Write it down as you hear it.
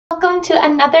Welcome to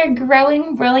another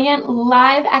Growing Brilliant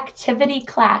live activity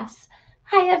class.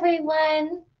 Hi,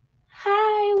 everyone.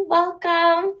 Hi,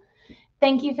 welcome.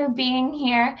 Thank you for being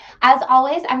here. As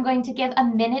always, I'm going to give a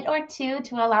minute or two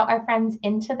to allow our friends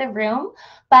into the room.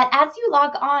 But as you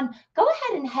log on, go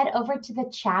ahead and head over to the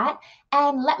chat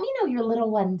and let me know your little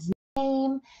one's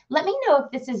name. Let me know if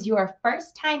this is your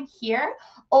first time here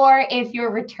or if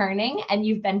you're returning and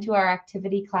you've been to our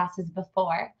activity classes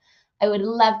before. I would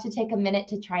love to take a minute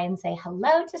to try and say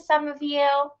hello to some of you.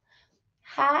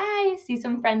 Hi, see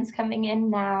some friends coming in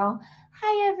now.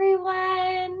 Hi,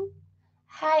 everyone.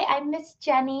 Hi, I'm Miss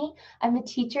Jenny. I'm a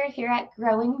teacher here at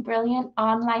Growing Brilliant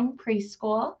Online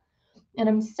Preschool, and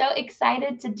I'm so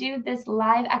excited to do this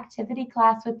live activity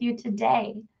class with you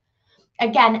today.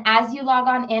 Again, as you log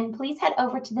on in, please head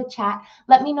over to the chat.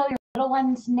 Let me know your little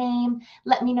one's name.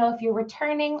 Let me know if you're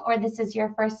returning or this is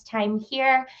your first time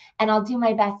here, and I'll do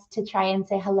my best to try and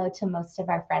say hello to most of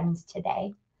our friends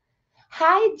today.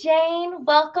 Hi, Jane.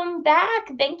 Welcome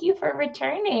back. Thank you for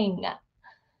returning.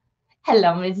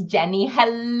 Hello, Miss Jenny.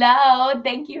 Hello.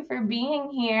 Thank you for being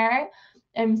here.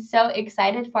 I'm so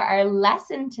excited for our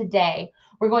lesson today.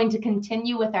 We're going to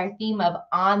continue with our theme of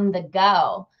on the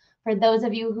go. For those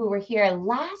of you who were here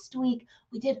last week,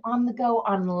 we did on the go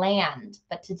on land,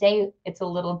 but today it's a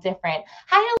little different.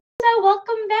 Hi, Elisa.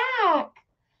 Welcome back.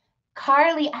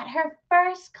 Carly at her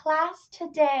first class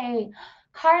today.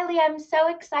 Carly, I'm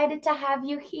so excited to have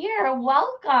you here.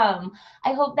 Welcome.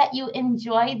 I hope that you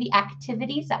enjoy the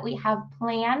activities that we have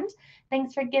planned.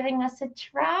 Thanks for giving us a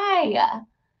try.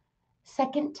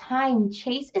 Second time,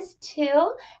 Chase is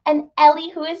 2 and Ellie,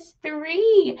 who is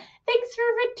 3. Thanks for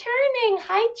returning.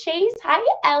 Hi, Chase. Hi,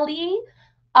 Ellie.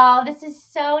 Oh, this is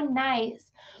so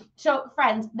nice. So,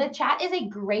 friends, the chat is a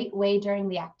great way during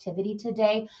the activity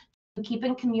today to keep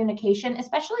in communication,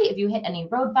 especially if you hit any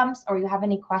road bumps or you have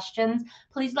any questions.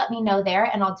 Please let me know there,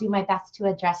 and I'll do my best to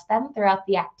address them throughout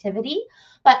the activity.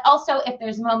 But also, if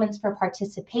there's moments for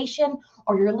participation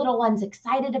or your little one's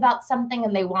excited about something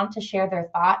and they want to share their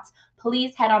thoughts,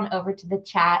 please head on over to the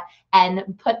chat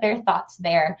and put their thoughts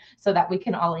there so that we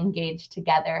can all engage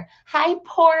together. Hi,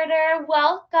 Porter.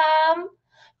 Welcome.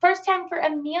 First time for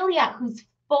Amelia, who's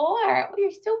 4. Oh,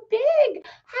 you're so big.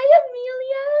 Hi,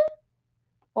 Amelia.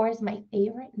 4 is my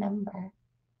favorite number.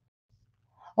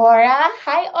 Aura.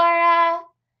 Hi, Aura.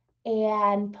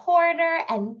 And Porter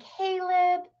and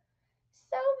Caleb.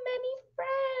 So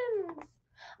many friends.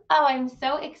 Oh, I'm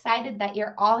so excited that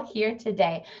you're all here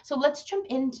today. So let's jump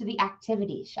into the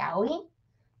activity, shall we?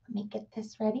 Let me get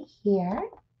this ready here.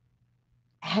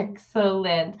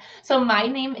 Excellent. So my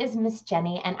name is Miss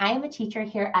Jenny, and I am a teacher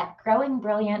here at Growing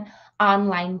Brilliant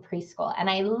Online Preschool. And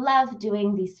I love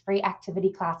doing these free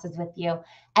activity classes with you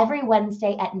every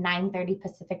Wednesday at 9:30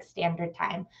 Pacific Standard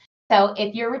Time. So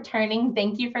if you're returning,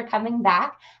 thank you for coming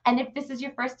back. And if this is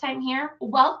your first time here,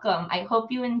 welcome. I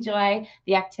hope you enjoy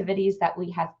the activities that we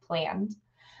have planned.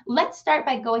 Let's start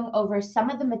by going over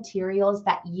some of the materials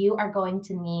that you are going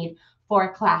to need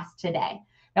for class today.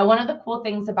 Now, one of the cool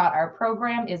things about our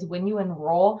program is when you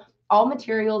enroll, all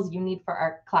materials you need for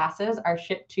our classes are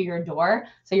shipped to your door,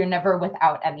 so you're never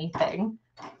without anything.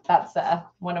 That's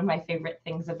one of my favorite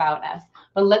things about us.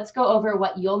 But let's go over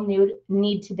what you'll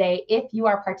need today if you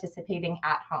are participating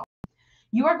at home.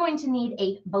 You are going to need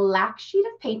a black sheet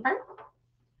of paper,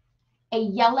 a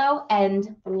yellow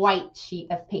and white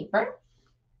sheet of paper.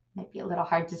 Might be a little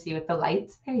hard to see with the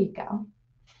lights. There you go.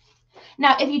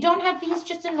 Now, if you don't have these,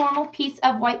 just a normal piece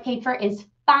of white paper is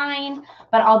fine,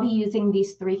 but I'll be using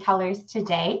these 3 colors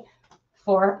today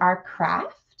for our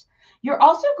craft. You're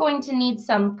also going to need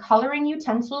some coloring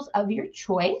utensils of your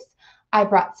choice. I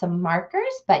brought some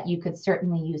markers, but you could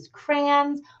certainly use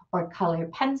crayons or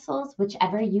colored pencils,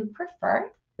 whichever you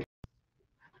prefer.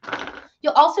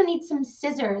 You'll also need some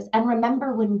scissors. And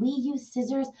remember, when we use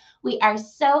scissors, we are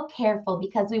so careful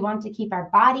because we want to keep our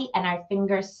body and our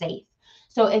fingers safe.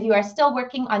 So if you are still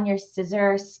working on your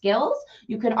scissor skills,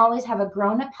 you can always have a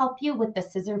grown-up help you with the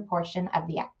scissor portion of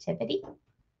the activity.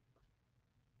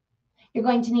 You're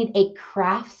going to need a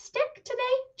craft stick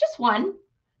today, just one,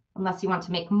 unless you want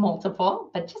to make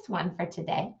multiple, but just one for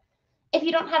today. If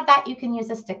you don't have that, you can use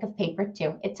a stick of paper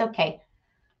too. It's okay.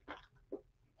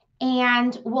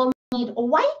 And we'll need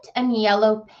white and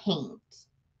yellow paint.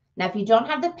 Now, if you don't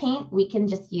have the paint, we can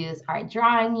just use our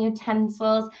drawing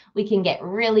utensils. We can get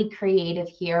really creative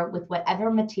here with whatever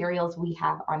materials we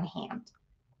have on hand.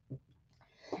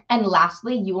 And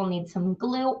lastly, you will need some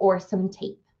glue or some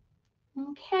tape.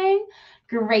 Okay,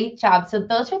 great job. So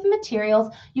those are the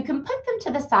materials. You can put them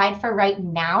to the side for right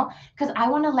now because I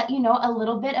want to let you know a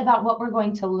little bit about what we're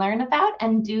going to learn about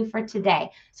and do for today.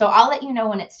 So I'll let you know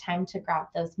when it's time to grab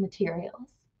those materials.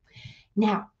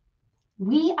 Now,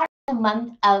 we are in the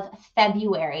month of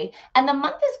February, and the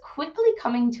month is quickly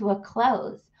coming to a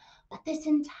close. But this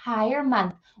entire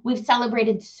month, we've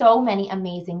celebrated so many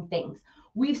amazing things.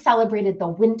 We've celebrated the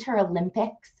Winter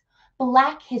Olympics,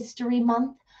 Black History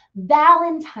Month,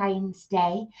 Valentine's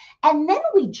Day, and then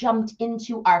we jumped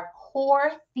into our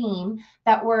core theme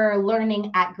that we're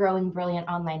learning at Growing Brilliant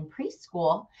Online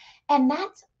Preschool, and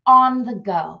that's on the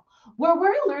go, where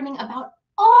we're learning about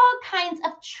all kinds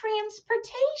of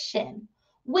transportation,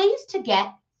 ways to get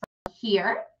from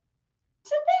here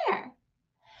to there.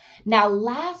 Now,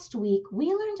 last week, we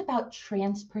learned about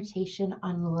transportation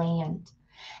on land.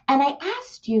 And I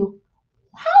asked you,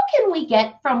 how can we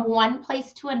get from one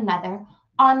place to another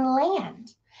on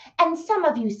land? And some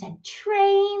of you said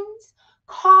trains,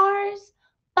 cars,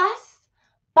 bus,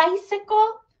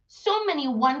 bicycle, so many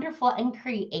wonderful and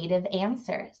creative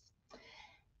answers.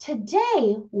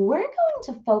 Today, we're going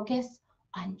to focus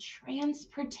on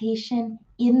transportation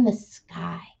in the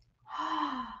sky.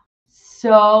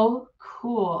 So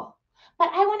cool. But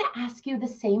I want to ask you the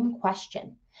same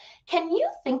question. Can you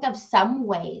think of some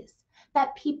ways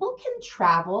that people can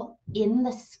travel in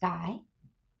the sky?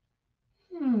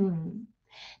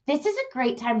 This is a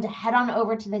great time to head on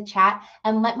over to the chat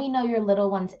and let me know your little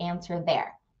one's answer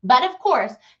there. But of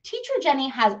course, Teacher Jenny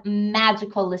has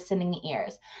magical listening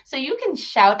ears, so you can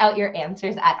shout out your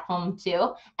answers at home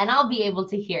too, and I'll be able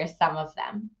to hear some of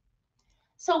them.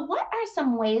 So what are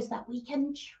some ways that we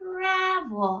can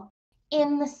travel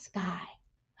in the sky?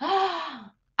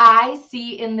 I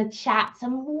see in the chat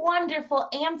some wonderful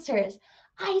answers.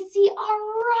 I see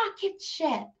a rocket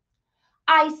ship.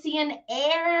 I see an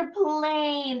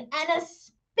airplane and a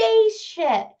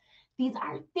spaceship. These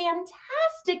are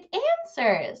fantastic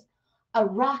answers. A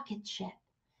rocket ship,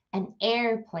 an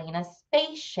airplane, a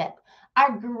spaceship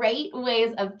are great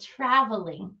ways of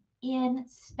traveling in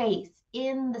space,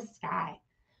 in the sky.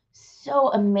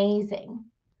 So amazing.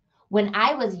 When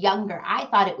I was younger, I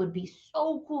thought it would be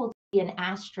so cool to be an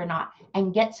astronaut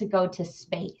and get to go to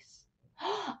space.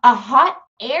 A hot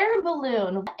air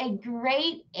balloon, a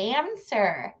great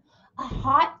answer. A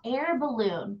hot air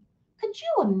balloon. Could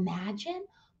you imagine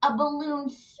a balloon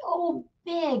so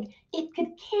big it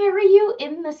could carry you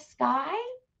in the sky?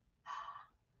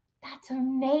 That's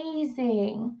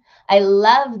amazing. I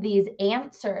love these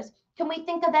answers. Can we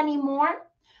think of any more?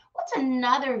 What's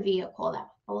another vehicle that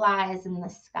flies in the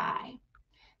sky?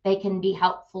 They can be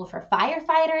helpful for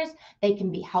firefighters. They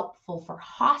can be helpful for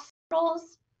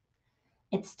hospitals.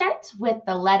 It starts with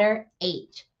the letter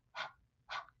H.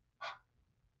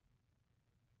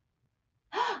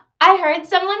 I heard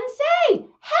someone say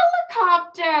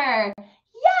helicopter.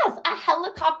 Yes, a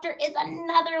helicopter is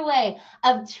another way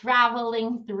of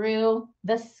traveling through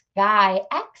the sky.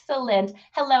 Excellent.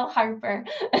 Hello, Harper.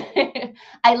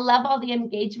 I love all the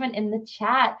engagement in the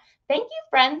chat. Thank you,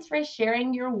 friends, for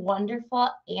sharing your wonderful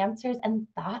answers and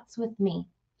thoughts with me.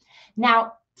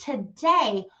 Now,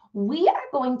 today, we are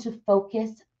going to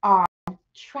focus on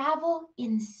travel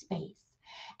in space.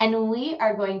 And we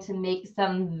are going to make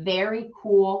some very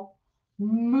cool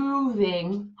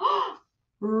moving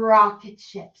rocket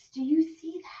ships. Do you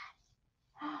see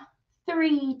that?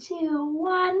 3, 2,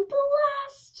 1,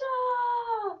 blast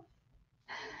off!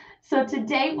 So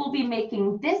today we'll be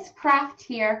making this craft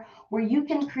here where you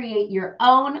can create your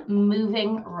own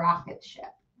moving rocket ship.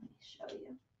 Let me show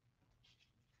you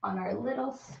on our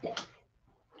little stick.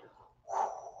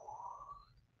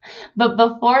 But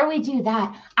before we do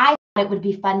that, I thought it would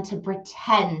be fun to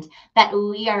pretend that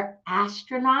we are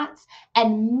astronauts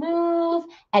and move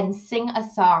and sing a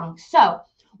song. So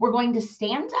we're going to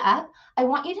stand up. I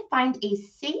want you to find a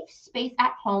safe space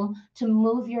at home to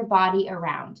move your body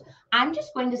around. I'm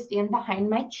just going to stand behind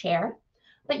my chair,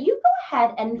 but you go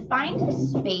ahead and find a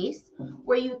space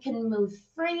where you can move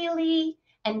freely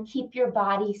and keep your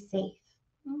body safe.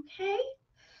 Okay?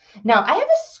 Now, I have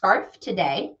a scarf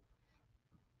today.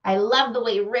 I love the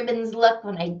way ribbons look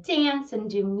when I dance and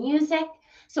do music.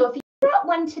 So if you brought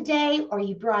one today or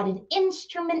you brought an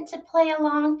instrument to play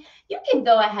along, you can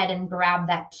go ahead and grab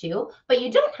that too, but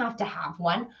you don't have to have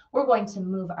one. We're going to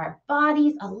move our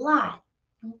bodies a lot,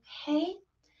 okay?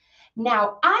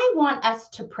 Now, I want us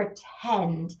to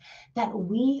pretend that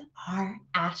we are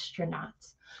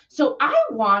astronauts. So I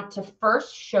want to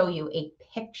first show you a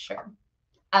picture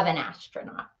of an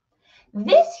astronaut.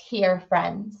 This here,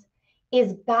 friends,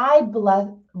 is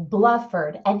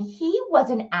Bluford, and he was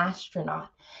an astronaut.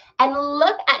 And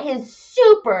look at his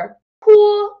super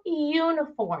cool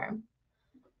uniform.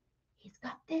 He's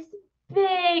got this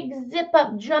big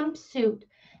zip-up jumpsuit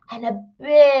and a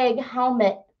big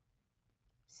helmet.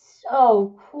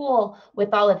 So cool,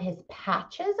 with all of his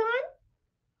patches on,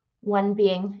 one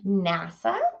being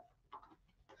NASA.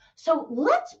 So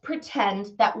let's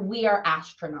pretend that we are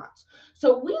astronauts.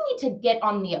 So we need to get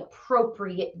on the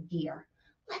appropriate gear.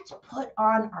 Let's put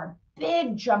on our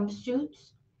big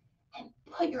jumpsuits and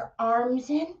put your arms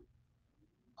in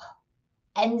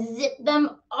and zip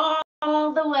them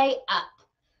all the way up.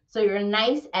 So you're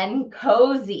nice and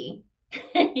cozy.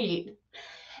 Great.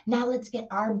 Now let's get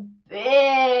our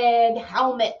big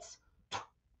helmets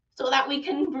so that we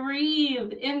can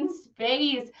breathe in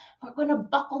space. We're going to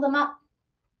buckle them up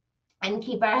and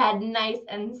keep our head nice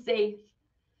and safe.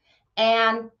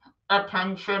 And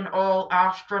attention all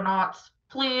astronauts,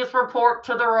 please report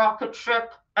to the rocket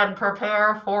ship and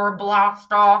prepare for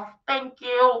blast off. Thank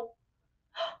you.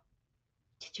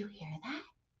 Did you hear that?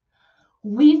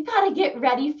 We've got to get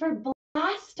ready for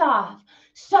blast off.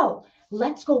 So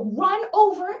let's go run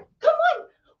over. Come on,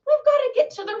 we've got to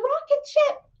get to the rocket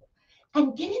ship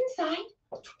and get inside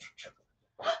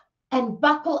and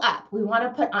buckle up. We want to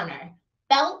put on our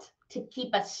belt to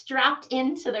keep us strapped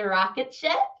into the rocket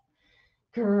ship.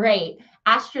 Great.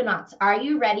 Astronauts, are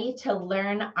you ready to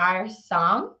learn our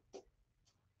song?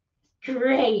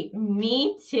 Great,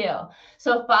 me too.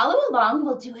 So follow along.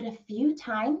 We'll do it a few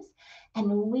times, and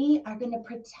we are going to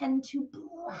pretend to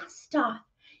blast off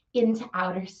into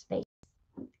outer space.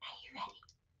 Are you ready?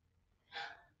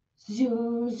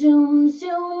 Zoom, zoom,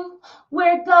 zoom.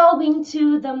 We're going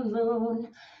to the moon.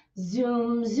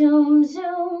 Zoom, zoom,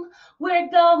 zoom. We're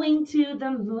going to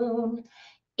the moon.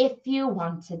 If you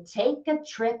want to take a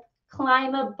trip,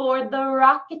 climb aboard the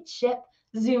rocket ship.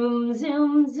 Zoom,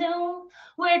 zoom, zoom.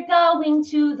 We're going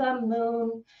to the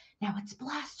moon. Now it's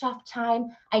blast off time.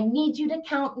 I need you to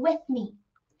count with me.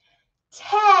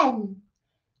 10,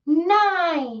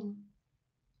 9,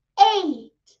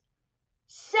 8,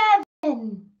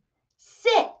 7,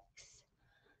 6,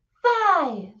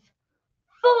 5,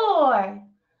 4,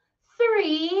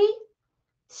 3,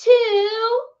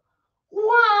 2,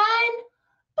 1.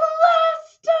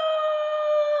 Blast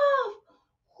off!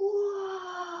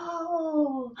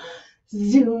 Whoa!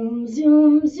 Zoom,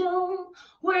 zoom, zoom.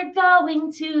 We're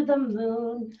going to the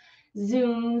moon.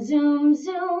 Zoom, zoom,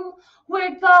 zoom.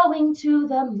 We're going to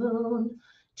the moon.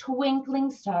 Twinkling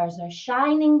stars are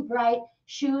shining bright,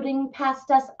 shooting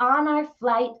past us on our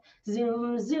flight.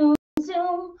 Zoom, zoom,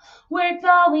 zoom. We're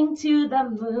going to the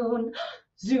moon.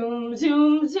 Zoom,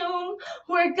 zoom, zoom.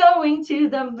 We're going to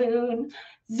the moon.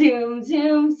 Zoom,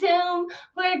 zoom, zoom.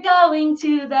 We're going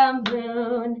to the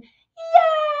moon.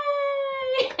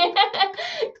 Yay!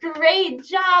 Great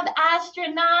job,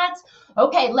 astronauts.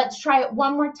 Okay, let's try it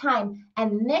one more time.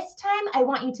 And this time, I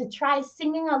want you to try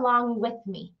singing along with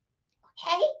me.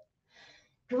 Okay?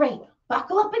 Great.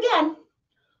 Buckle up again.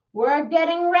 We're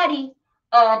getting ready.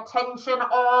 Attention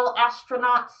all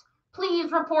astronauts.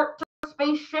 Please report to the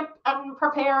spaceship and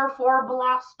prepare for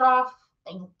blast off.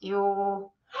 Thank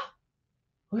you.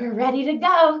 We're ready to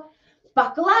go.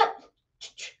 Buckle up.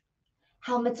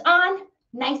 Helmets on,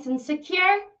 nice and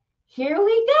secure. Here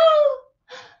we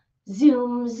go.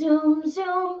 Zoom, zoom,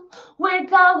 zoom. We're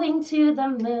going to the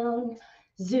moon.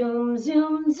 Zoom,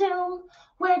 zoom, zoom.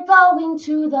 We're going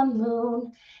to the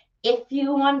moon. If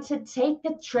you want to take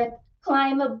a trip,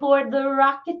 climb aboard the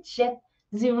rocket ship.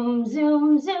 Zoom,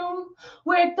 zoom, zoom.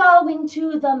 We're going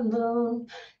to the moon.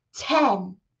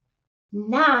 10,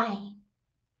 9,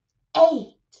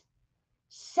 8,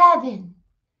 7,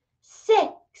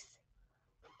 6,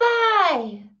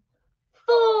 5,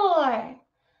 4,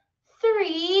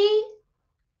 3,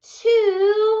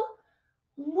 2,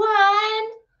 1.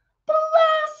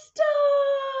 Blast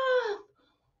off!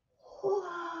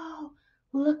 Whoa!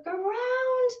 Look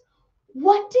around.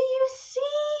 What do you see?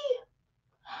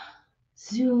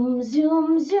 Zoom,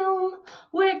 zoom, zoom.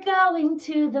 We're going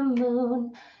to the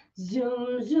moon.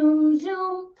 Zoom, zoom,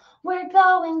 zoom. We're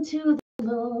going to the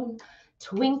moon.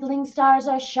 Twinkling stars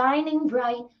are shining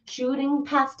bright, shooting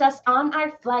past us on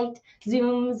our flight.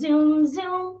 Zoom, zoom,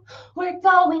 zoom. We're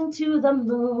going to the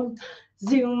moon.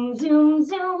 Zoom, zoom,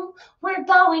 zoom. We're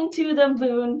going to the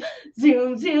moon.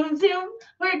 Zoom, zoom, zoom.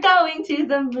 We're going to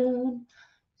the moon.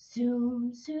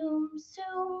 Zoom, zoom,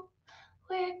 zoom.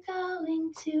 We're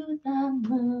going to the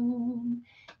moon.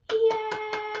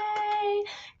 Yay!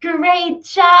 Great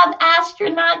job,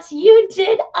 astronauts. You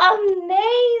did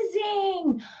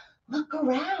amazing. Look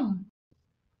around.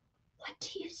 What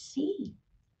do you see?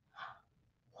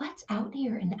 What's out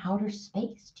here in outer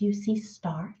space? Do you see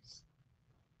stars?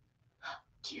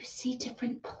 Do you see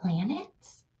different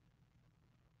planets?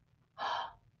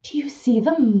 Do you see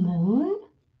the moon?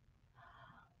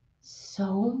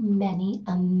 So many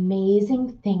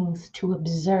amazing things to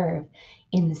observe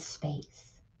in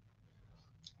space.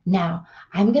 Now,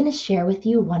 I'm going to share with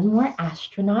you one more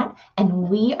astronaut, and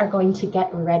we are going to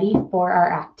get ready for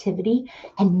our activity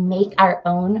and make our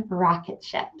own rocket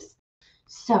ships.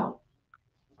 So,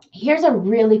 here's a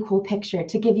really cool picture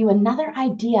to give you another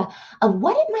idea of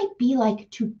what it might be like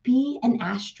to be an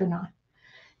astronaut.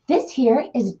 This here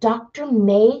is Dr.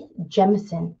 Mae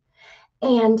Jeminson,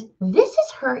 and this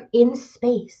is her in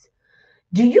space.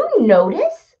 Do you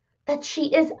notice that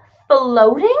she is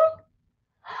floating?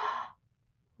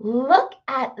 Look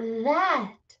at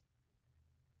that.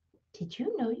 Did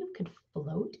you know you could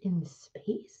float in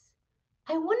space?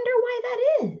 I wonder why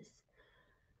that is.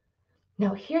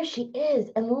 Now here she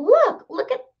is, and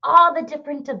look at all the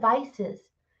different devices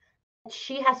that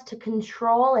she has to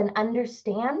control and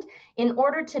understand in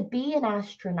order to be an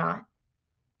astronaut.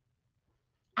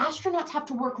 Astronauts have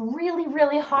to work really,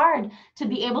 really hard to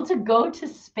be able to go to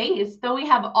space, though we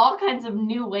have all kinds of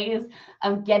new ways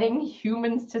of getting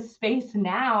humans to space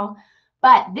now.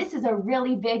 But this is a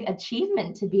really big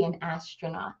achievement to be an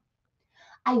astronaut.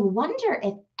 I wonder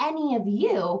if any of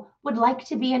you would like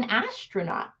to be an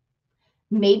astronaut.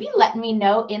 Maybe let me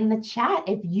know in the chat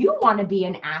if you want to be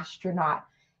an astronaut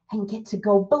and get to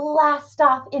go blast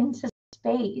off into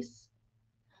space,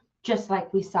 just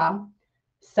like we saw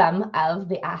some of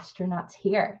the astronauts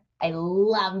here. I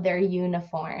love their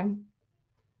uniform.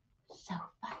 So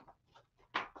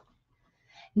fun.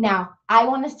 Now, I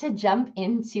want us to jump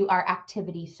into our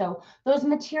activity. So those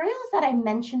materials that I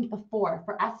mentioned before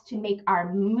for us to make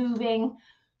our moving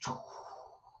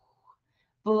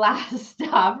blast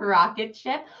off rocket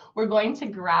ship, we're going to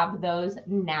grab those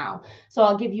now. So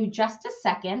I'll give you just a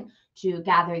second to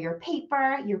gather your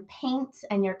paper, your paints,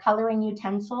 and your coloring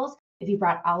utensils. If you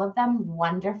brought all of them,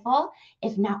 wonderful.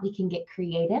 If not, we can get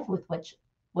creative with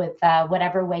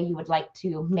whatever way you would like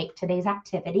to make today's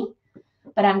activity.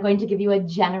 But I'm going to give you a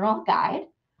general guide.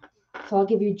 So I'll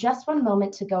give you just one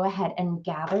moment to go ahead and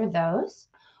gather those.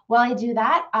 While I do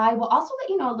that, I will also let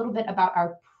you know a little bit about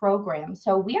our program.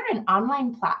 So we are an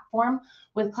online platform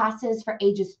with classes for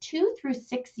ages 2 through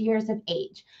 6 years of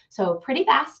age. So pretty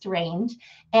vast range.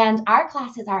 And our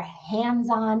classes are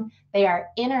hands-on, they are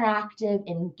interactive,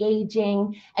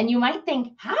 engaging. And you might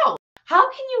think, how? How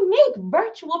can you make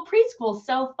virtual preschool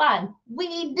so fun?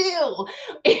 We do.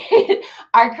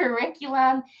 Our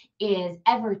curriculum is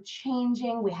ever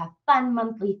changing. We have fun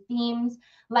monthly themes.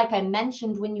 Like I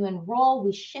mentioned, when you enroll,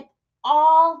 we ship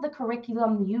all the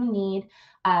curriculum you need,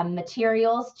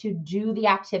 materials to do the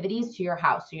activities to your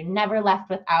house. So you're never left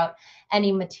without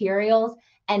any materials.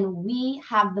 And we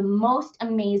have the most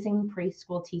amazing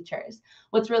preschool teachers.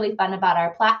 What's really fun about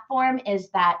our platform is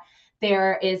that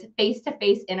there is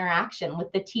face-to-face interaction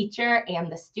with the teacher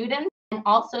and the students, and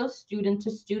also student to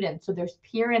student. So there's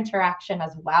peer interaction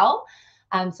as well.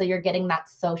 So you're getting that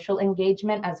social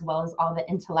engagement as well as all the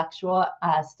intellectual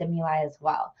stimuli as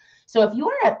well. So if you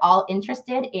are at all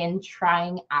interested in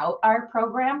trying out our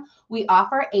program, we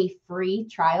offer a free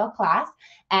trial class,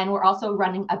 and we're also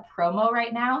running a promo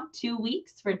right now, 2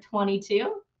 weeks for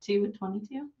 22.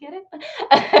 222, get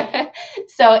it?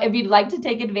 So if you'd like to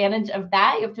take advantage of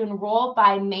that, you have to enroll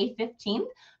by May 15th,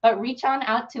 but reach on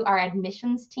out to our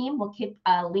admissions team. We'll keep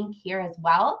a link here as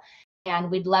well. And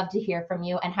we'd love to hear from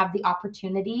you and have the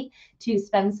opportunity to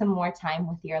spend some more time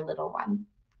with your little one.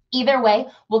 Either way,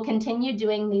 we'll continue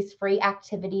doing these free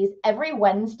activities every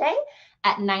Wednesday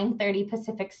at 9:30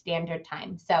 Pacific Standard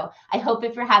Time. So I hope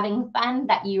if you're having fun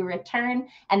that you return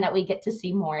and that we get to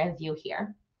see more of you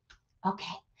here.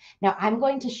 Okay, now I'm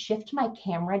going to shift my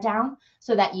camera down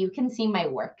so that you can see my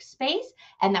workspace,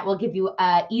 and that will give you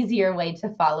an easier way to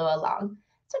follow along.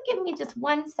 So give me just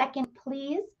 1 second,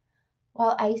 please,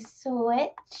 while I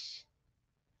switch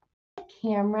the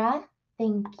camera.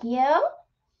 Thank you.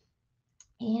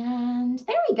 And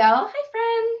there we go. Hi,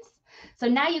 friends. So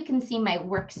now you can see my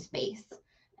workspace,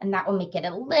 and that will make it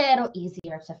a little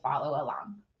easier to follow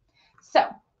along. So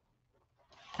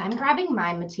I'm grabbing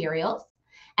my materials,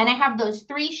 and I have those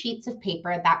 3 sheets of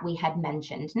paper that we had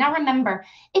mentioned. Now remember,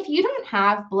 if you don't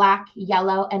have black,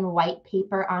 yellow, and white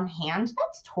paper on hand,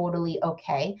 that's totally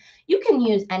okay. You can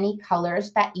use any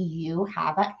colors that you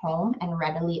have at home and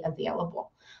readily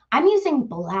available. I'm using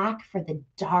black for the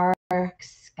dark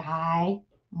sky,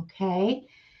 okay?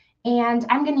 And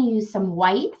I'm going to use some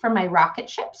white for my rocket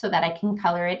ship so that I can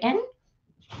color it in,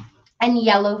 and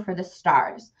yellow for the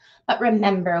stars. But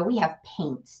remember, we have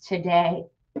paints today.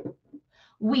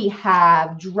 We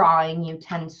have drawing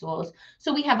utensils.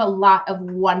 So we have a lot of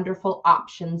wonderful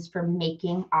options for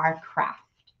making our craft.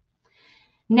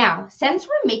 Now, since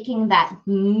we're making that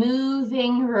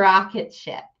moving rocket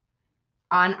ship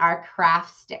on our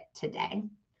craft stick today,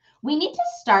 we need to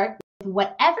start with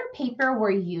whatever paper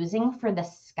we're using for the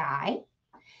sky,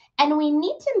 and we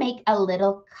need to make a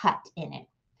little cut in it.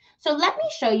 So let me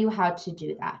show you how to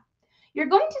do that. You're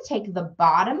going to take the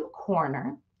bottom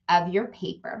corner of your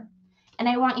paper, and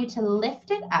I want you to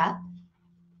lift it up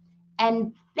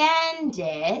and bend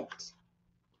it,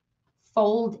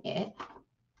 fold it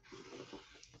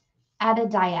at a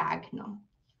diagonal,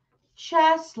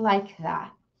 just like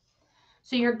that.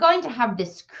 So you're going to have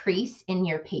this crease in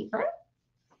your paper.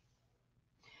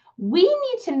 We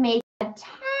need to make a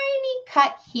tiny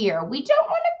cut here. We don't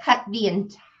want to cut the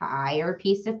entire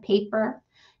piece of paper,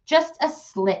 just a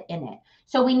slit in it.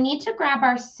 So we need to grab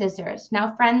our scissors.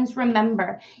 Now, friends,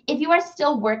 remember, if you are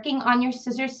still working on your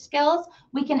scissors skills,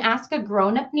 we can ask a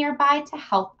grown-up nearby to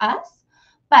help us,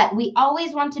 but we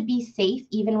always want to be safe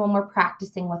even when we're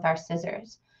practicing with our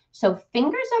scissors. So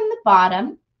fingers on the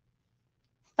bottom,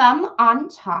 thumb on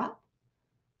top,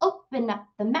 open up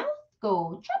the mouth,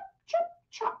 go chop, chop,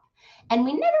 chop. And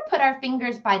we never put our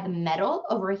fingers by the metal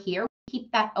over here. We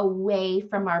keep that away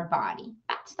from our body.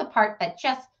 That's the part that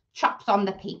just chops on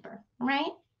the paper,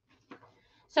 right?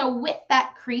 So with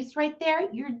that crease right there,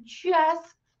 you're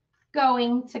just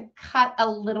going to cut a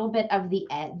little bit of the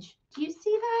edge. Do you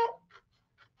see that?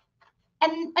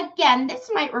 And again,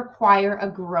 this might require a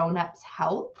grown-up's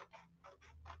help.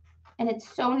 And it's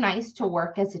so nice to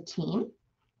work as a team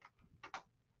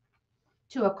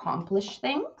to accomplish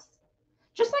things,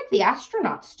 just like the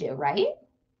astronauts do, right?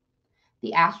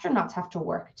 The astronauts have to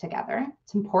work together.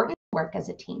 It's important to work as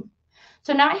a team.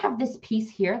 So now I have this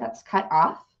piece here that's cut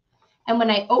off. And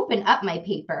when I open up my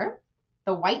paper,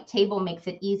 the white table makes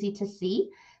it easy to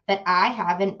see that I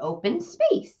have an open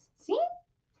space. See?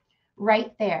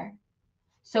 Right there.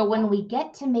 So when we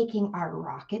get to making our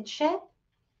rocket ship,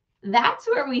 that's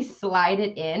where we slide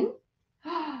it in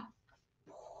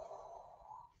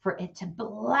for it to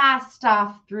blast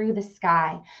off through the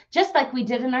sky, just like we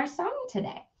did in our song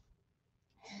today.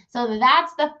 So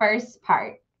that's the first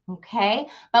part, okay?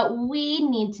 But we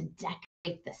need to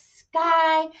decorate the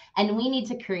sky, and we need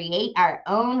to create our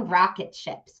own rocket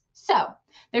ships. So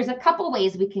there's a couple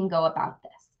ways we can go about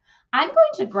this. I'm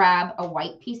going to grab a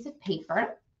white piece of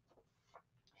paper,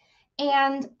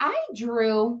 and I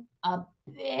drew a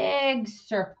big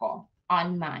circle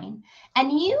on mine.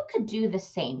 And you could do the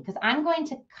same because I'm going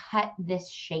to cut this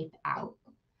shape out.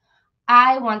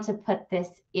 I want to put this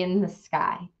in the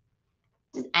sky.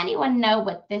 Does anyone know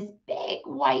what this big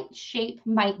white shape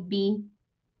might be?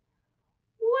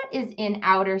 What is in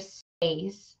outer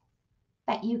space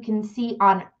that you can see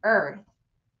on Earth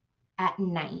at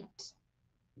night?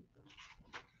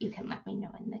 You can let me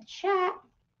know in the chat,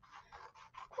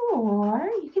 or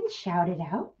you can shout it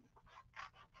out.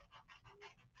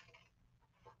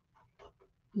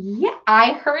 Yeah,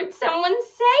 I heard someone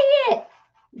say it.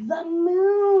 The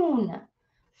moon.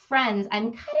 Friends,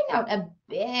 I'm cutting out a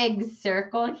big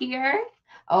circle here.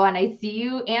 Oh, and I see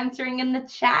you answering in the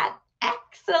chat.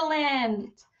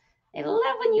 Excellent. I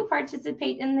love when you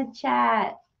participate in the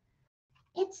chat.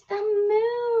 It's the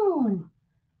moon.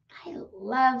 I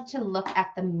love to look at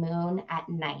the moon at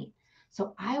night.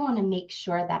 So I want to make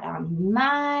sure that on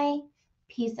my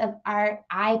piece of art,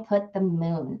 I put the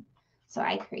moon. So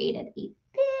I created a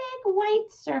big white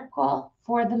circle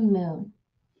for the moon.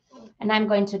 And I'm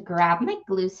going to grab my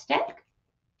glue stick,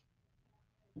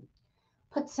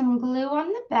 put some glue on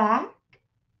the back,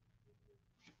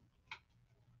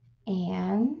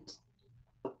 and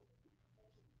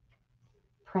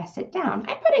press it down.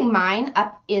 I'm putting mine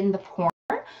up in the corner.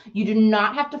 You do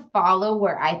not have to follow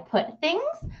where I put things.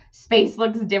 Space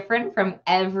looks different from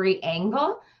every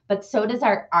angle, but so does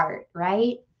our art,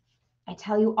 right? I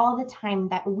tell you all the time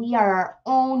that we are our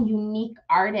own unique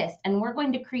artists, and we're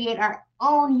going to create our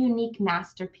own unique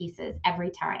masterpieces every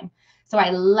time. So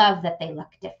I love that they look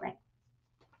different.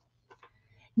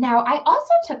 Now, I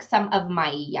also took some of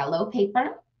my yellow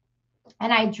paper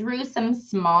and I drew some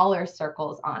smaller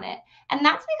circles on it. And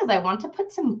that's because I want to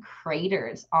put some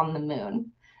craters on the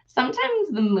moon. Sometimes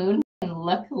the moon can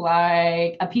look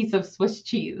like a piece of Swiss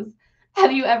cheese.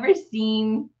 Have you ever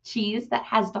seen cheese that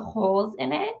has the holes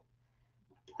in it?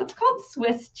 It's called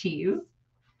Swiss cheese. And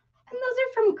those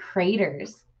are from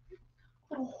craters,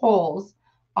 little holes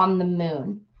on the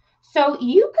moon. So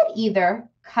you could either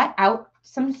cut out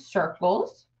some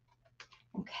circles,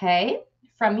 okay,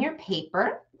 from your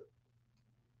paper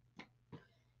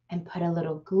and put a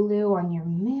little glue on your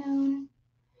moon.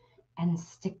 and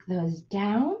stick those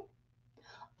down.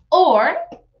 Or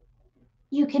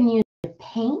you can use your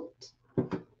paint,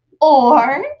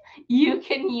 or you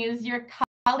can use your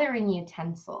coloring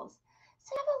utensils.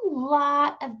 So you have a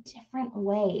lot of different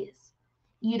ways.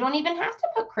 You don't even have to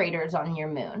put craters on your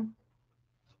moon.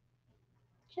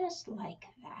 Just like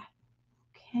that,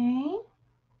 okay?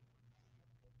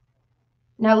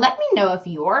 Now let me know if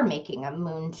you're making a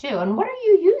moon too, and what are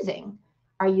you using?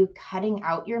 Are you cutting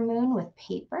out your moon with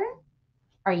paper?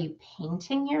 Are you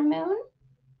painting your moon?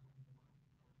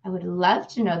 I would love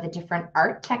to know the different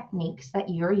art techniques that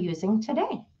you're using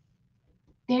today.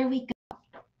 There we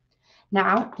go.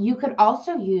 Now, you could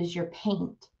also use your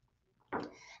paint.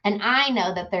 And I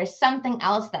know that there's something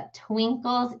else that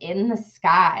twinkles in the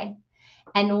sky.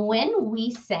 And when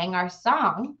we sang our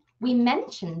song, we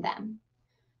mentioned them.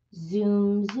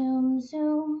 Zoom, zoom,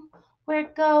 zoom,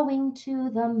 we're going to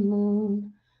the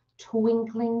moon.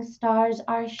 Twinkling stars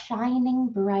are shining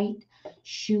bright,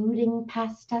 shooting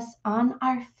past us on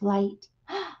our flight.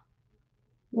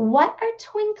 What are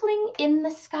twinkling in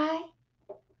the sky?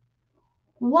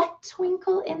 What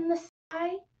twinkle in the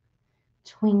sky?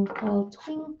 Twinkle,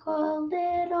 twinkle,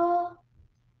 little.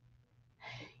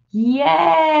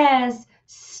 Yes,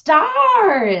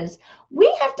 stars.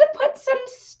 We have to put some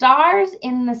stars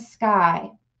in the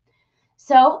sky.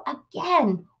 So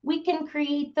again, we can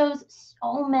create those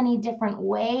so many different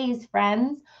ways,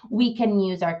 friends. We can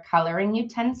use our coloring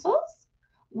utensils.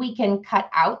 We can cut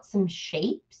out some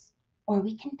shapes, or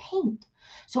we can paint.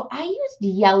 So I used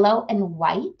yellow and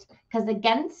white because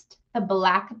against the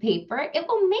black paper, it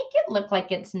will make it look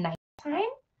like it's nighttime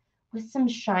with some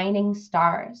shining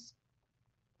stars.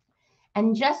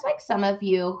 And just like some of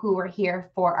you who were here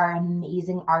for our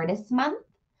Amazing Artist Month,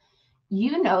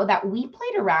 you know that we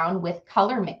played around with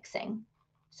color mixing.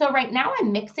 So right now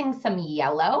I'm mixing some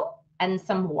yellow and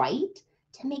some white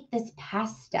to make this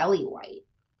pastel-y white.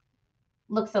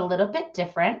 Looks a little bit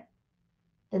different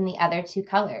than the other two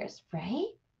colors, right?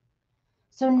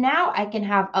 So now I can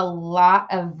have a lot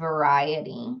of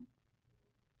variety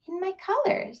in my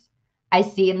colors. I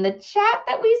see in the chat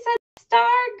that we said star.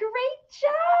 Great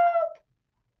job.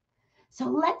 So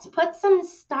let's put some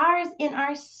stars in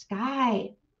our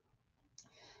sky.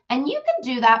 And you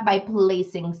can do that by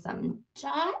placing some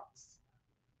dots.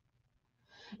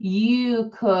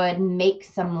 You could make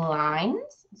some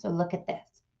lines. So look at this.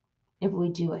 If we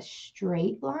do a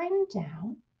straight line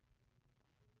down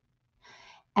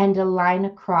and a line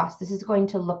across, this is going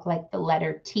to look like the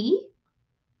letter T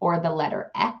or the letter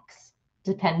X,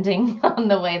 depending on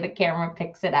the way the camera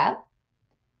picks it up.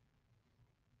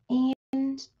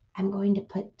 And I'm going to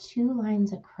put two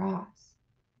lines across.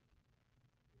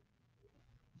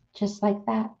 Just like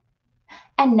that.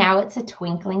 And now it's a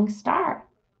twinkling star.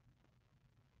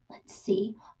 Let's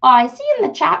see. Oh, I see in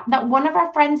the chat that one of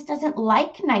our friends doesn't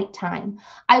like nighttime.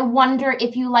 I wonder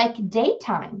if you like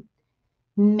daytime.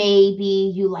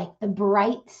 Maybe you like the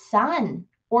bright sun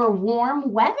or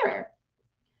warm weather.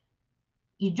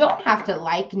 You don't have to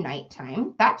like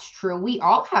nighttime. That's true. We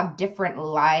all have different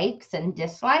likes and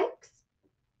dislikes.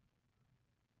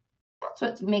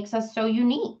 That's what makes us so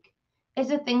unique, is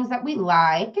the things that we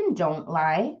like and don't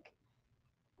like,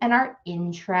 and our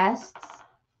interests,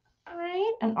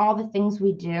 right? And all the things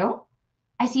we do.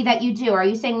 I see that you do. Are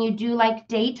you saying you do like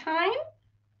daytime?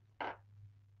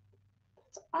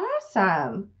 That's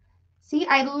awesome. See,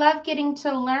 I love getting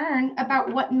to learn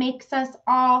about what makes us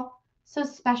all so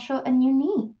special and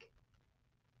unique.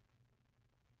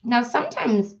 Now,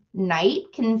 sometimes night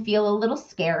can feel a little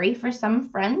scary for some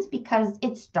friends because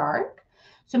it's dark.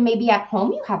 So maybe at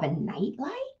home you have a night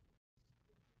light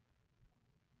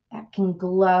that can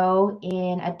glow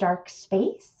in a dark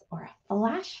space, or a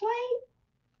flashlight,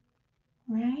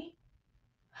 right?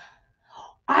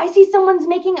 I see someone's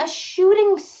making a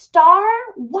shooting star.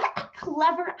 What a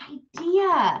clever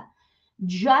idea.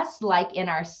 Just like in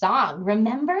our song,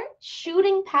 remember?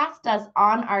 Shooting past us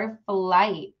on our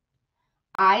flight.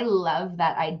 I love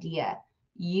that idea.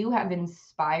 You have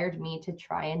inspired me to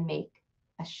try and make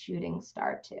a shooting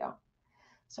star too.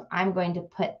 So I'm going to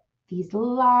put these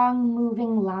long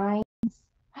moving lines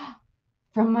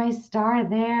from my star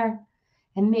there,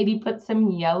 and maybe put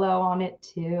some yellow on it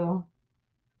too.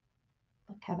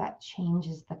 Look how that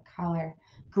changes the color.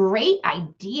 Great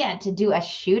idea to do a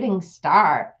shooting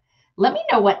star. Let me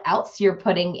know what else you're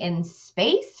putting in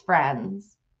space,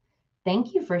 friends.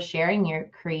 Thank you for sharing your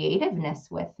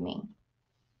creativeness with me.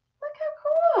 Look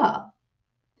how cool.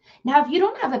 Now, if you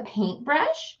don't have a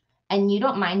paintbrush and you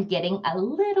don't mind getting a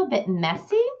little bit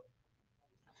messy,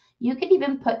 you could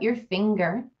even put your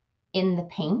finger in the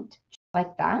paint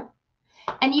like that.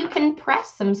 And you can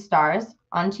press some stars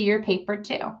onto your paper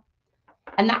too.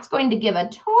 And that's going to give a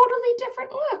totally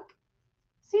different look.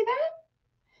 See that?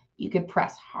 You could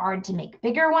press hard to make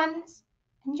bigger ones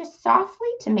and just softly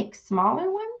to make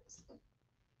smaller ones.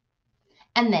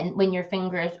 And then when your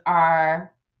fingers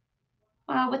are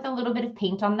with a little bit of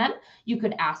paint on them, you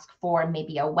could ask for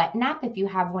maybe a wet nap if you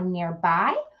have one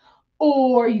nearby,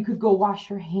 or you could go wash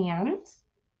your hands.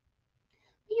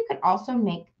 You could also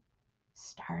make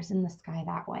stars in the sky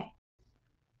that way.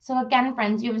 So again,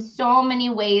 friends, you have so many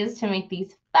ways to make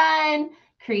these fun,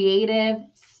 creative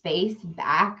space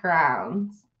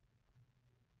backgrounds.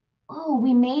 Oh,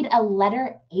 we made a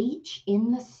letter H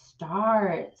in the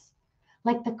stars,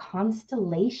 like the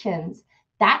constellations.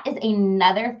 That is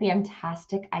another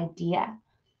fantastic idea.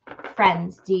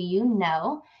 Friends, do you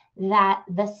know that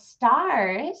the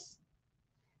stars,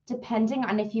 depending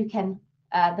on if you can,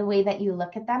 the way that you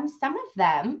look at them, some of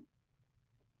them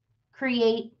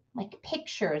create like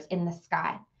pictures in the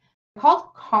sky. They're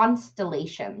called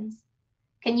constellations.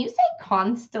 Can you say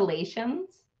constellations?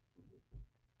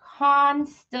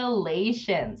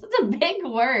 Constellations. It's a big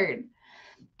word.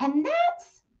 And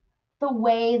that's the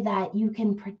way that you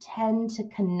can pretend to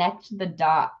connect the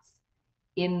dots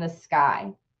in the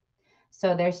sky.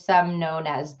 So there's some known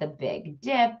as the Big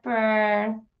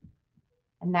Dipper,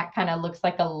 and that kind of looks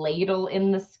like a ladle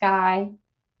in the sky.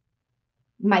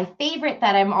 My favorite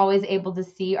that I'm always able to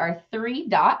see are 3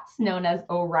 dots known as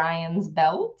Orion's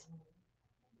belt.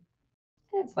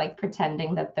 It's like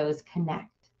pretending that those connect.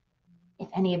 If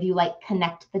any of you like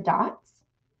connect the dots,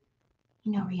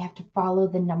 you know where you have to follow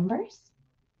the numbers.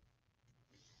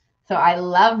 So I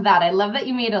love that. I love that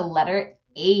you made a letter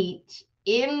H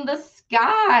in the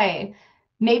sky.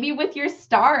 Maybe with your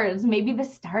stars, maybe the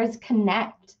stars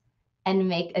connect and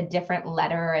make a different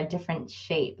letter or a different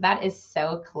shape. That is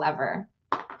so clever.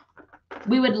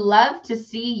 We would love to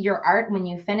see your art when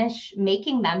you finish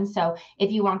making them. So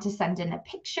if you want to send in a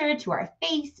picture to our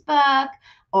Facebook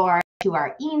or to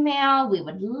our email, we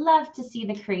would love to see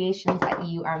the creations that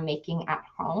you are making at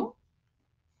home.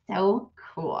 So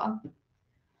cool.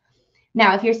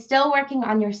 Now, if you're still working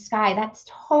on your sky, that's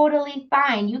totally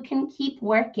fine. You can keep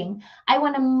working. I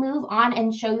want to move on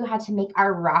and show you how to make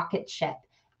our rocket ship.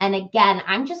 And again,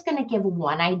 I'm just going to give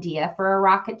one idea for a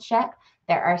rocket ship.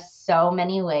 There are so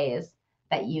many ways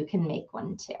that you can make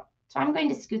one too. So I'm going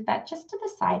to scoot that just to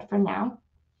the side for now.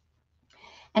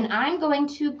 And I'm going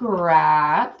to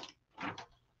grab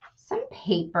some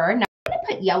paper. Now I'm going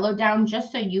to put yellow down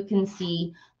just so you can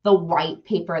see the white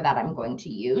paper that I'm going to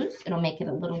use. It'll make it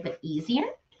a little bit easier.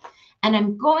 And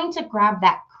I'm going to grab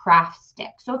that craft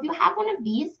stick. So if you have one of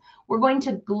these, we're going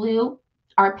to glue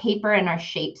our paper and our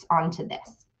shapes onto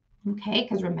this. Okay,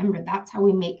 because remember, that's how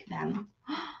we make them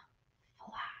fly.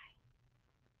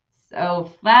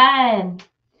 So fun.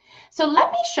 So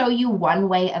let me show you one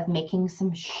way of making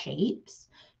some shapes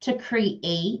to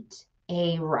create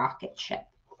a rocket ship.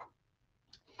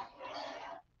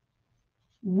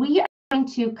 We are going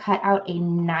to cut out a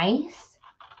nice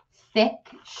thick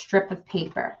strip of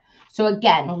paper. So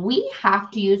again, we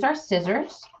have to use our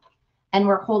scissors, and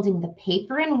we're holding the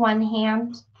paper in one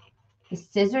hand, the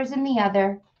scissors in the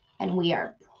other, and we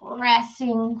are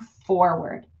pressing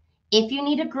forward. If you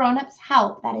need a grown-up's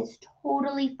help, that is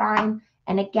totally fine.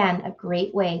 And again, a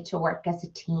great way to work as a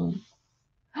team.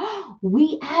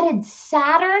 We added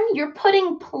Saturn. You're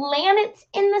putting planets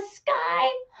in the sky.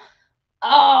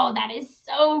 Oh, that is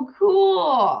so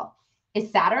cool.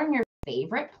 Is Saturn your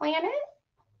favorite planet?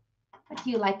 What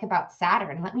do you like about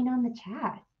Saturn? Let me know in the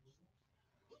chat.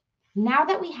 Now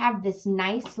that we have this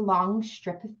nice long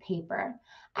strip of paper,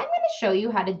 I'm going to show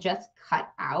you how to just cut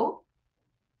out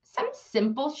some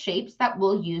simple shapes that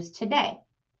we'll use today.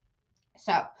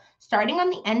 So starting on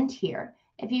the end here,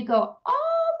 if you go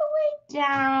all the way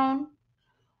down,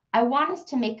 I want us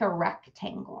to make a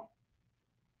rectangle.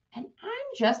 And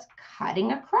I'm just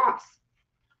cutting across.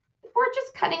 We're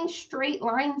just cutting straight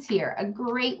lines here. A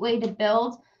great way to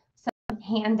build some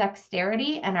hand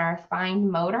dexterity and our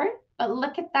fine motor. But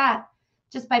look at that.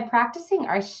 Just by practicing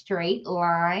our straight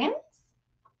lines,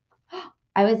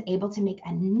 I was able to make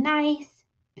a nice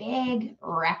big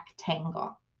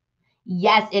rectangle.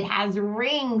 Yes, it has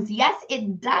rings. Yes,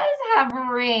 it does have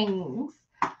rings.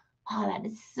 Oh, that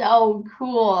is so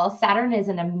cool. Saturn is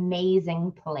an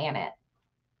amazing planet.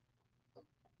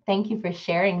 Thank you for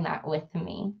sharing that with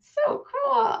me. So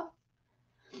cool.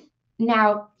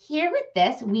 Now, here with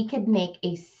this, we could make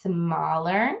a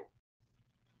smaller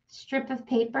strip of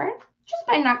paper just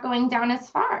by not going down as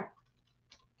far.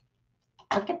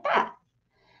 Look at that.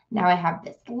 Now I have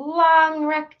this long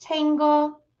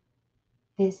rectangle,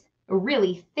 this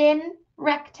really thin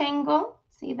rectangle.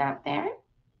 See that there?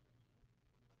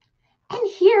 And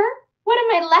here, what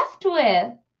am I left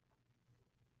with?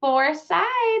 4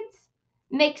 sides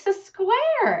makes a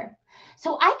square.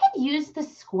 So I could use the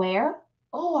square,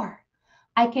 or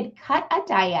I could cut a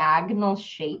diagonal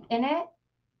shape in it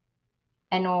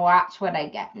and watch what I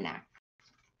get next.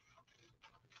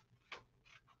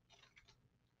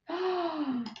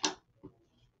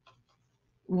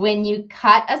 When you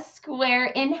cut a square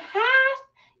in half,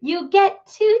 you get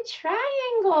 2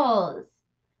 triangles.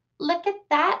 Look at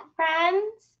that,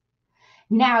 friends.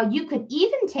 Now you could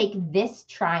even take this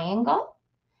triangle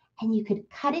and you could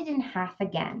cut it in half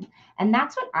again. And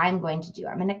that's what I'm going to do.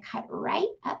 I'm going to cut right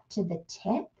up to the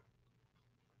tip.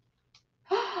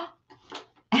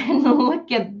 And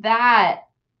look at that.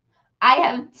 I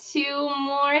have 2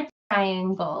 more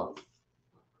triangles.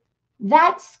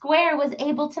 That square was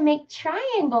able to make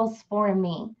triangles for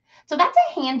me. So that's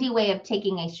a handy way of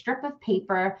taking a strip of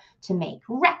paper to make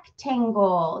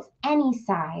rectangles, any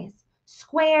size,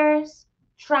 squares,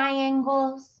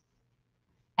 triangles.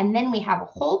 And then we have a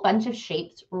whole bunch of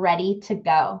shapes ready to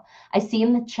go. I see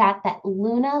in the chat that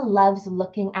Luna loves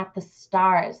looking at the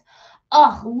stars.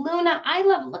 Oh, Luna, I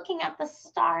love looking at the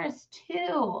stars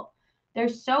too. They're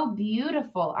so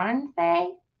beautiful, aren't they?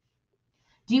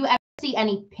 Do you ever see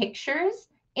any pictures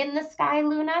in the sky,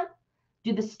 Luna?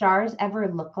 Do the stars ever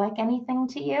look like anything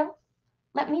to you?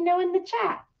 Let me know in the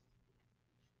chat.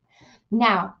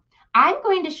 Now, I'm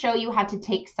going to show you how to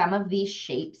take some of these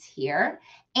shapes here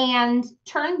and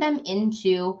turn them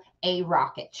into a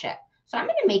rocket ship. So I'm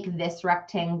going to make this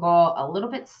rectangle a little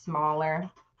bit smaller,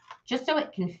 just so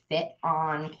it can fit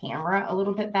on camera a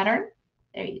little bit better.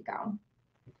 There you go.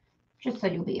 Just so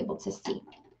you'll be able to see.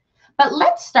 But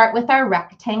let's start with our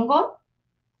rectangle.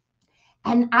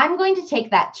 And I'm going to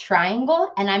take that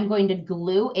triangle and I'm going to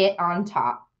glue it on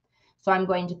top. So I'm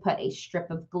going to put a strip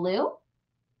of glue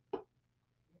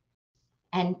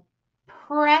and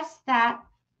press that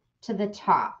to the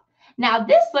top. Now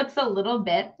this looks a little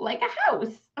bit like a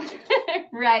house,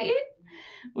 right?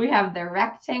 We have the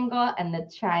rectangle and the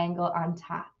triangle on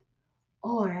top.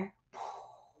 Or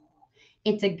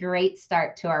it's a great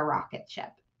start to our rocket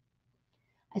ship.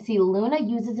 I see Luna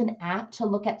uses an app to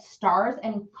look at stars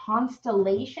and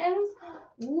constellations.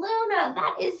 Luna,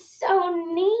 that is so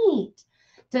neat.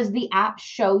 Does the app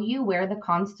show you where the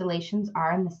constellations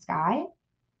are in the sky?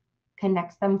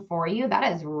 Connects them for you?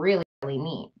 That is really, really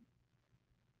neat.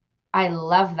 I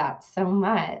love that so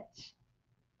much.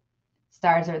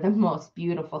 Stars are the most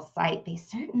beautiful sight. They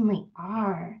certainly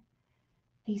are.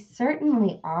 They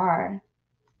certainly are.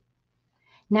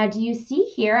 Now, do you see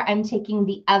here, I'm taking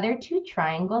the other 2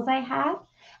 triangles I have,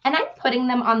 and I'm putting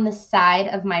them on the side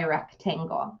of my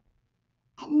rectangle.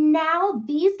 And now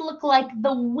these look like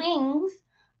the wings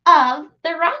of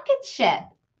the rocket ship,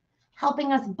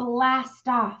 helping us blast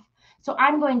off. So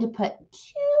I'm going to put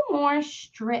 2 more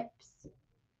strips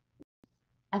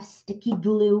of sticky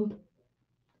glue,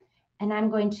 and I'm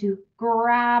going to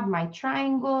grab my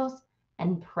triangles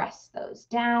and press those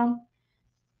down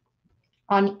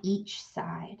on each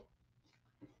side.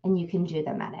 And you can do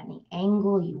them at any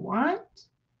angle you want.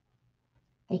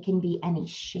 They can be any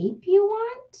shape you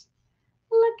want.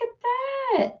 Look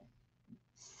at that.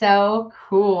 So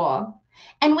cool.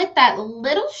 And with that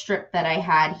little strip that I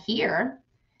had here,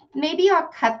 maybe I'll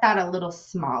cut that a little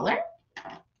smaller.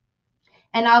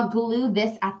 And I'll glue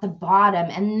this at the bottom.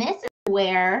 And this is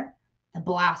where the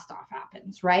blast off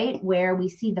happens, right? Where we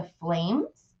see the flames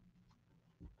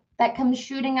that come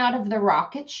shooting out of the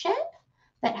rocket ship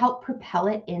that help propel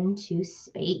it into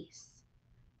space.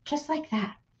 Just like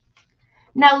that.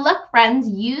 Now look, friends,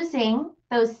 using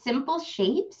those simple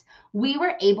shapes, we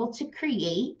were able to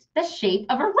create the shape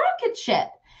of a rocket ship.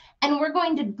 And we're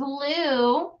going to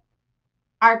glue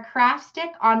our craft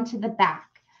stick onto the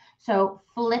back. So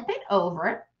flip it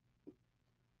over,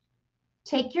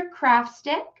 take your craft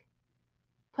stick,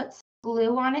 put some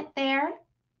glue on it there,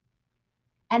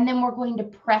 and then we're going to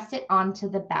press it onto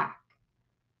the back.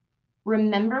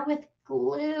 Remember, with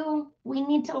glue, we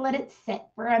need to let it sit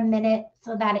for a minute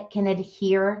so that it can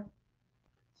adhere,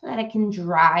 so that it can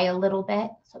dry a little bit.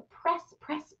 So press,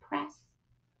 press, press.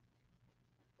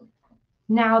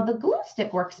 Now the glue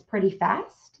stick works pretty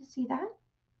fast. See that?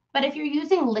 But if you're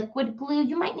using liquid glue,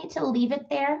 you might need to leave it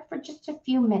there for just a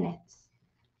few minutes.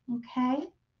 Okay?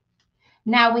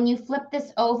 Now, when you flip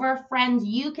this over, friends,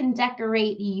 you can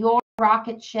decorate your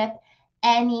rocket ship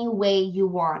any way you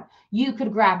want. You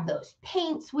could grab those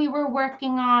paints we were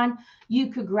working on. You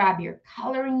could grab your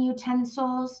coloring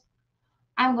utensils.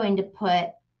 I'm going to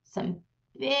put some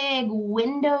big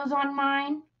windows on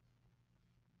mine.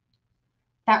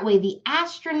 That way the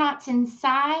astronauts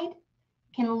inside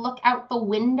can look out the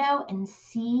window and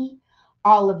see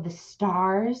all of the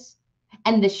stars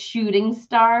and the shooting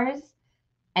stars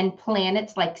and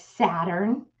planets like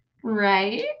Saturn,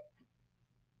 right?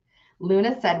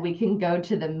 Luna said we can go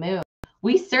to the moon.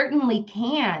 We certainly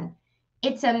can.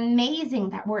 It's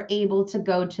amazing that we're able to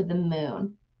go to the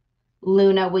moon.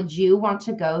 Luna, would you want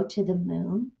to go to the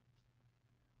moon?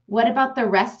 What about the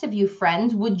rest of you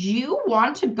friends? Would you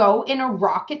want to go in a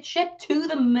rocket ship to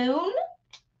the moon?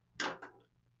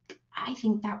 I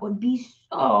think that would be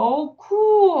so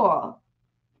cool.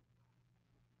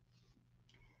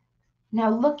 Now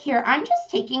look here, I'm just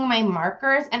taking my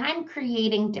markers and I'm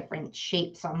creating different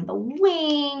shapes on the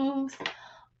wings.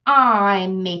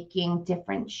 I'm making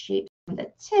different shapes on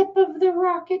the tip of the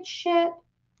rocket ship.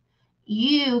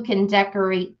 You can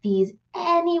decorate these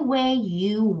any way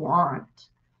you want.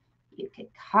 You could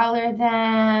color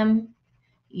them.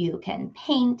 You can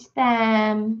paint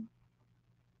them.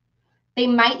 They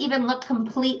might even look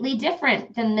completely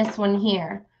different than this one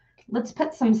here. Let's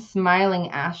put some smiling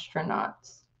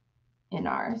astronauts in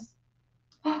ours.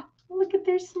 Oh, look at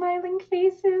their smiling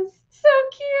faces. So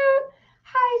cute.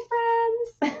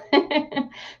 Hi, friends.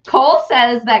 Cole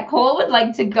says that Cole would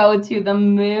like to go to the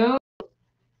moon.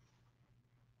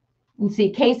 And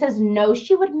see, Kay says, no,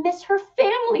 she would miss her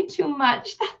family too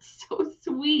much. That's so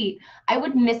sweet. I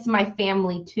would miss my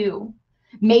family too.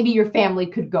 Maybe your family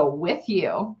could go with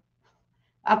you.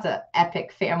 That's an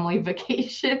epic family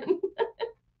vacation.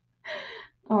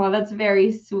 Oh, that's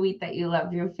very sweet that you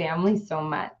love your family so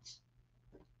much.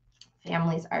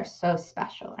 Families are so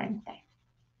special, aren't they?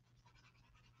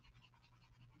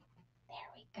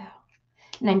 There we go.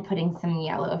 And I'm putting some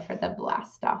yellow for the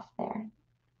blast off there.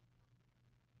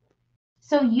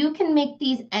 So you can make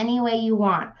these any way you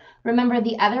want. Remember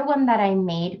the other one that I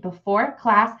made before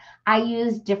class, I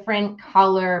used different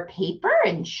color paper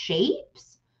and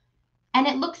shapes, and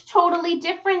it looks totally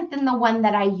different than the one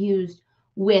that I used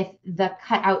with the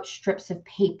cut out strips of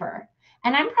paper.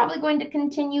 And I'm probably going to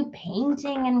continue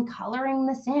painting and coloring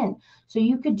this in. So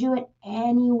you could do it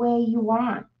any way you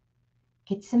want.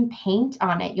 Get some paint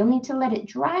on it. You'll need to let it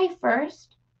dry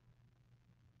first,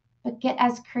 but get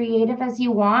as creative as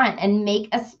you want and make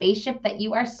a spaceship that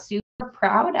you are super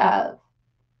proud of.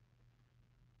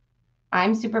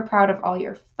 I'm super proud of all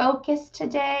your focus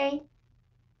today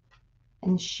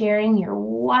and sharing your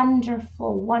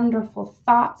wonderful, wonderful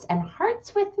thoughts and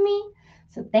hearts with me.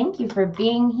 So thank you for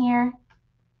being here.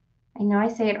 I know I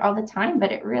say it all the time,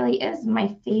 but it really is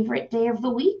my favorite day of the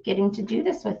week, getting to do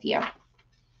this with you.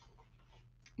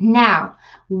 Now,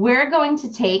 we're going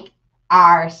to take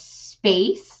our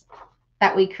space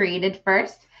that we created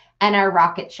first and our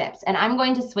rocket ships. And I'm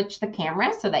going to switch the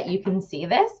camera so that you can see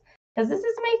this, because this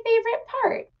is my favorite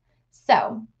part.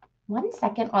 So 1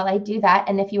 second while I do that.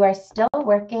 And if you are still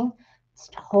working, it's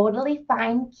totally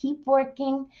fine. Keep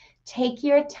working. Take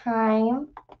your time.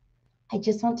 I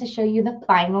just want to show you the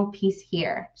final piece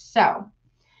here. So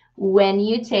when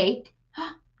you take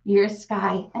your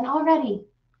sky, and already,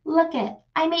 look it,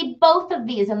 I made both of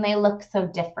these and they look so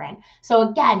different. So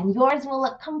again, yours will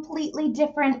look completely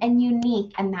different and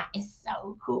unique, and that is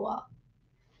so cool.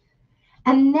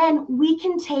 And then we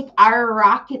can take our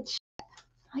rocket ship.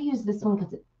 I'll use this one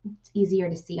because it's easier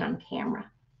to see on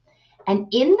camera. And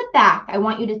in the back, I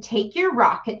want you to take your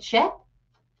rocket ship,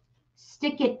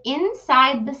 stick it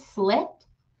inside the slit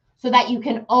so that you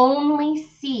can only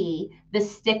see the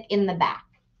stick in the back,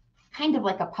 kind of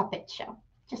like a puppet show,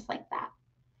 just like that.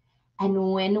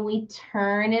 And when we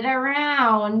turn it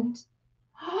around,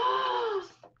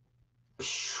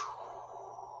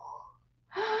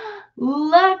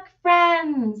 look,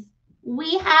 friends,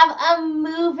 we have a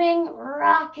moving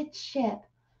rocket ship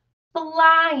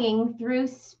flying through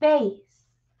space.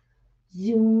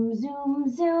 Zoom, zoom,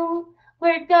 zoom,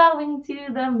 we're going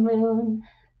to the moon.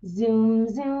 Zoom,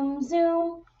 zoom,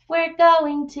 zoom, we're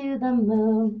going to the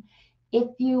moon. If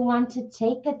you want to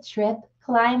take a trip,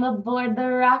 climb aboard the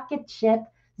rocket ship.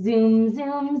 Zoom,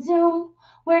 zoom, zoom,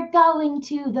 we're going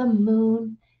to the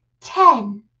moon.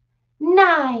 10,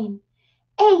 9,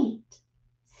 8,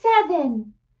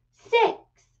 7, 6,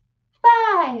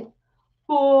 5,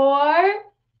 4,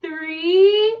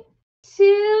 3,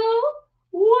 2,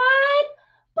 1.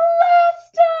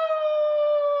 Blast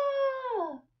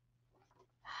off!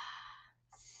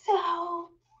 So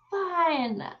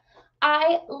fun.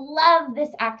 I love this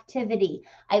activity.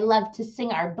 I love to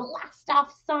sing our blast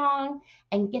off song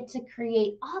and get to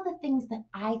create all the things that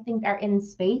I think are in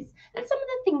space and some of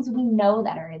the things we know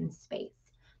that are in space.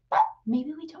 But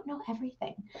maybe we don't know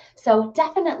everything. So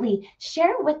definitely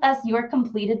share with us your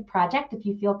completed project if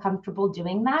you feel comfortable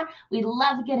doing that. We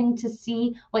love getting to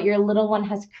see what your little one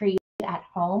has created at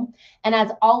home. And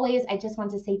as always, I just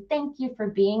want to say thank you for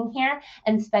being here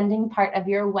and spending part of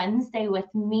your Wednesday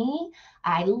with me.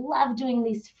 I love doing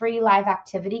these free live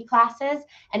activity classes,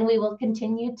 and we will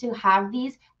continue to have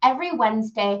these every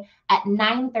Wednesday at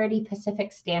 9:30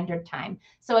 Pacific Standard Time.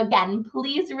 So again,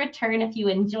 please return if you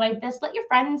enjoyed this. Let your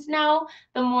friends know.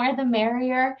 The more, the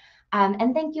merrier.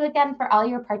 And thank you again for all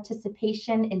your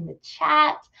participation in the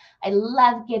chat. I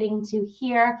love getting to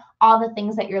hear all the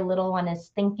things that your little one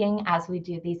is thinking as we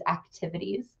do these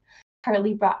activities.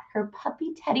 Carly brought her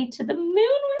puppy Teddy to the moon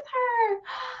with her.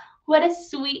 What a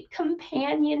sweet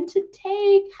companion to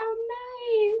take. How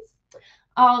nice.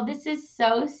 Oh, this is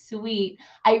so sweet.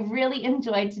 I really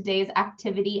enjoyed today's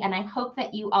activity, and I hope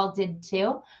that you all did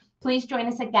too. Please join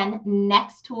us again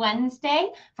next Wednesday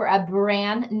for a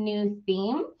brand new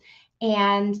theme,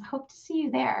 and hope to see you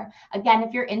there. Again,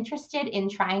 if you're interested in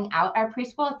trying out our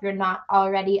preschool, if you're not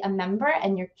already a member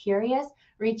and you're curious,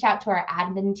 reach out to our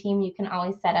admin team. You can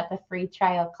always set up a free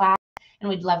trial class, and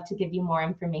we'd love to give you more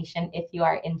information if you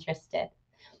are interested.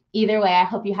 Either way, I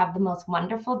hope you have the most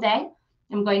wonderful day.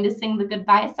 I'm going to sing the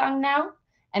goodbye song now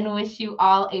and wish you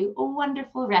all a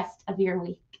wonderful rest of your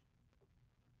week.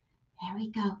 There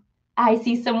we go. I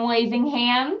see some waving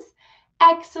hands.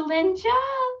 Excellent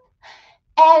job.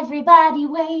 Everybody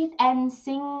wave and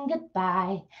sing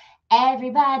goodbye.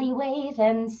 Everybody wave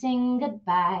and sing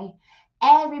goodbye.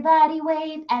 Everybody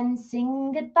wave and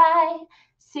sing goodbye.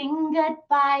 Sing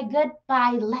goodbye,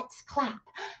 goodbye. Let's clap.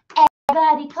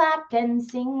 Everybody clap and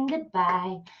sing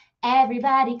goodbye.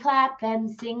 Everybody clap and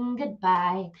sing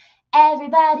goodbye.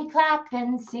 Everybody clap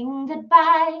and sing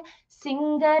goodbye.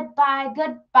 Sing goodbye,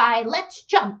 goodbye. Let's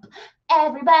jump.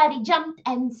 Everybody jump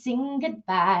and sing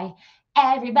goodbye.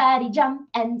 Everybody jump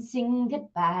and sing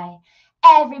goodbye.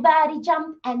 Everybody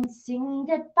jump and sing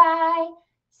goodbye.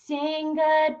 Sing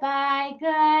goodbye,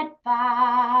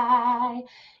 goodbye.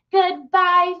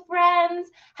 Goodbye, friends.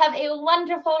 Have a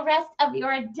wonderful rest of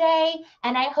your day,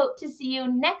 and I hope to see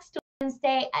you next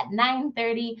Wednesday at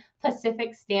 9:30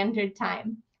 Pacific Standard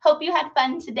Time. Hope you had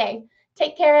fun today.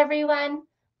 Take care, everyone.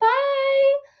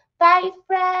 Bye. Bye,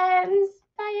 friends.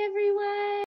 Bye, everyone.